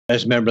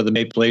as a member of the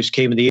Maple Leafs.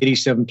 Came in the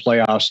 '87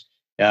 playoffs,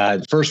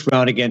 first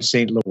round against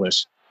St.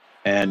 Louis.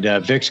 And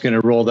Vic's going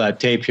to roll that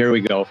tape. Here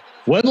we go.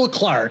 Wendell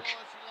Clark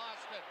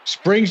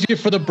springs you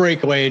for the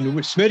breakaway, and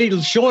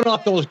Smitty showing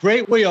off those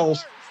great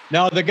wheels.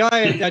 Now, the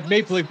guy at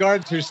Maple Leaf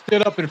Gardens who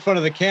stood up in front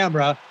of the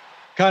camera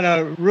kind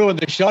of ruined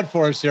the shot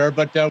for us there,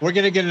 but we're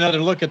going to get another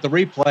look at the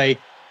replay.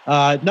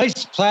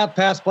 Nice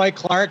pass by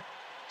Clark.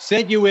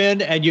 Sent you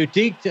in, and you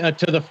deked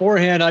to the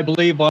forehand, I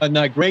believe, on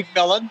Greg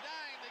Mellon.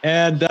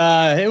 And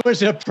it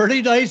was a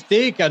pretty nice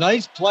deke, a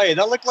nice play.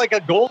 That looked like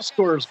a goal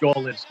scorer's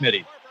goal in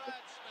Smitty.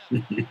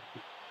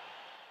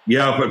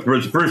 Yeah, but for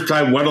the first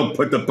time, Wendell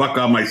put the puck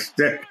on my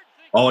stick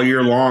all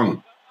year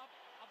long.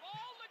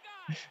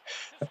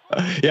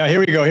 Yeah, here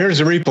we go. Here's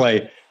a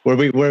replay where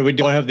we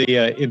don't have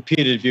the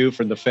impeded view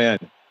from the fan.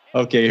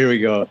 Okay, here we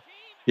go.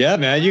 Yeah,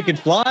 man, you can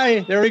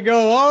fly. There we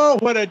go. Oh,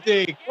 what a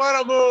deke.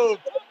 What a move.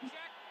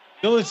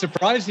 Feeling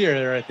surprised here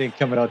there, I think,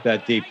 coming out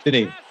that deep,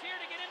 didn't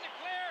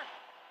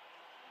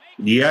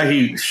he? Yeah,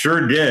 he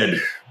sure did.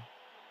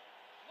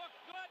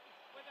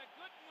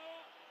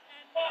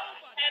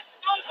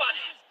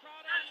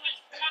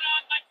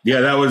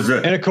 Yeah, that was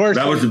and of course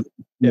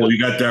you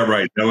got that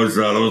right. That was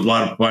a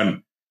lot of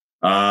fun.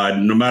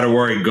 No matter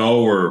where I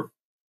go or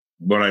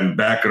when I'm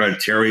back in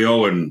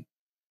Ontario, and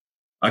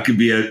I could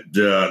be at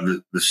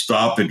the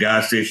stop, the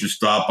gas station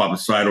stop on the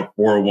side of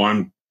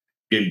 401,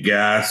 getting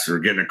gas or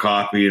getting a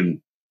coffee,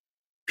 and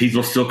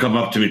people still come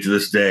up to me to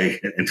this day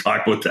and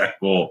talk about that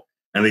goal,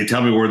 and they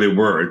tell me where they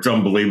were. It's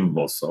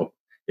unbelievable. So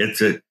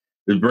it's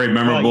very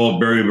memorable,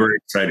 very, very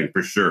exciting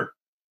for sure.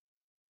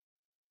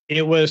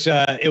 It was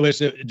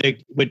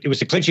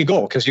the clinching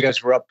goal because you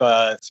guys were up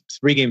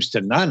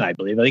 3-0, I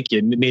believe. I think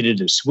you made it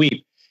a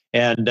sweep,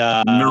 and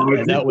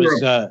that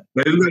was I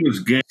think that was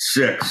game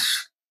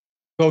 6.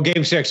 Oh,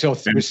 game 6. So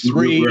it was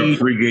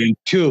 3-2.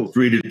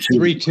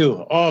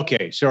 3-2.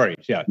 Okay, sorry.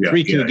 Yeah,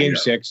 3-2. Game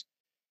 6.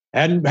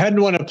 Hadn't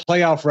won a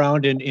playoff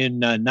round in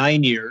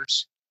 9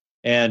 years,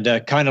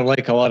 and kind of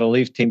like a lot of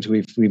Leaf teams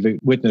we've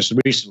witnessed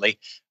recently,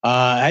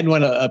 hadn't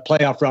won a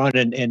playoff round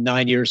in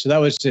 9 years. So that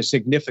was a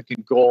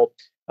significant goal.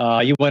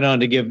 You went on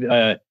to give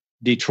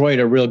Detroit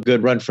a real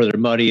good run for their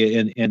money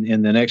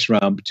in the next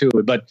round too.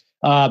 But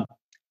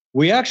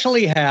we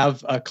actually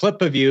have a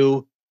clip of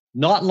you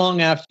not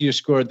long after you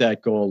scored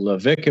that goal,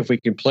 Vic. If we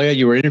can play it,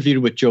 you were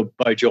interviewed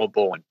by Joe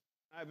Bowen.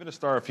 I've been a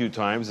star a few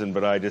times,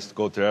 but I just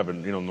go to have a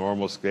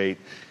normal skate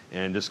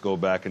and just go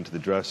back into the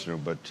dressing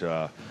room.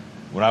 But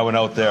when I went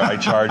out there, I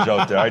charged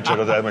out there. I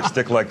had my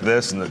stick like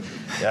this, and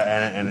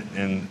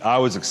I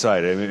was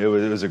excited. I mean, it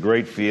was a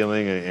great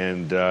feeling,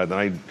 and then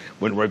I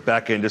went right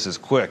back in just as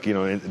quick,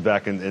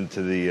 back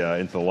into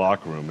the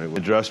locker room. It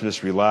was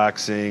just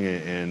relaxing,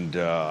 and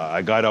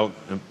I got out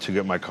to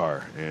get my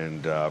car,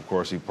 and of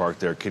course we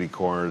parked there, kitty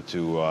corner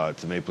to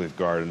Maple Leaf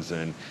Gardens,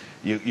 and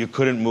you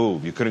couldn't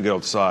move, you couldn't get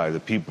outside. The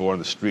people on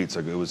the streets,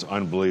 it was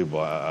unbelievable.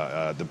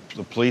 The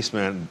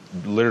policemen,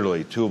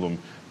 literally 2 of them,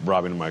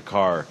 brought me to my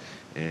car.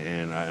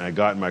 And I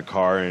got in my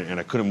car, and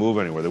I couldn't move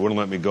anywhere. They wouldn't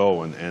let me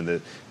go,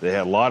 and they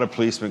had a lot of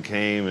policemen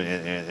came,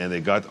 and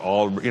they got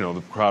all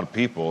the crowd of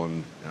people,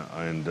 and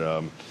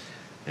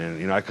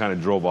I kind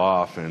of drove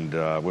off and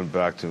went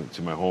back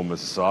to my home,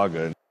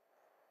 Mississauga.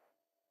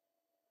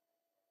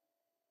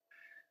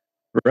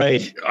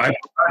 Right. I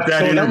got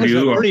that interview.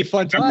 That was a pretty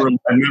fun time.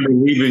 I remember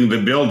leaving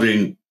the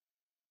building.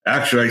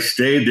 Actually, I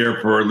stayed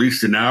there for at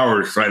least an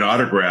hour to sign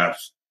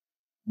autographs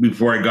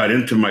before I got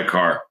into my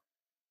car.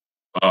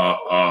 It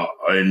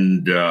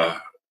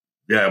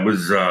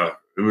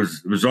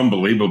was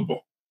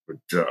unbelievable, but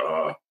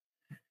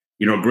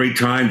great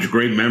times,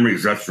 great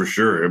memories. That's for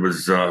sure. It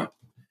was,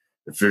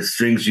 if it's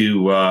things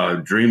you,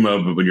 dream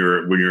of when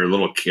you're a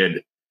little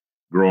kid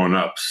growing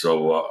up.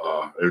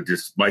 So,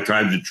 my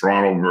times in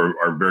Toronto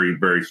are very,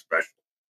 very special.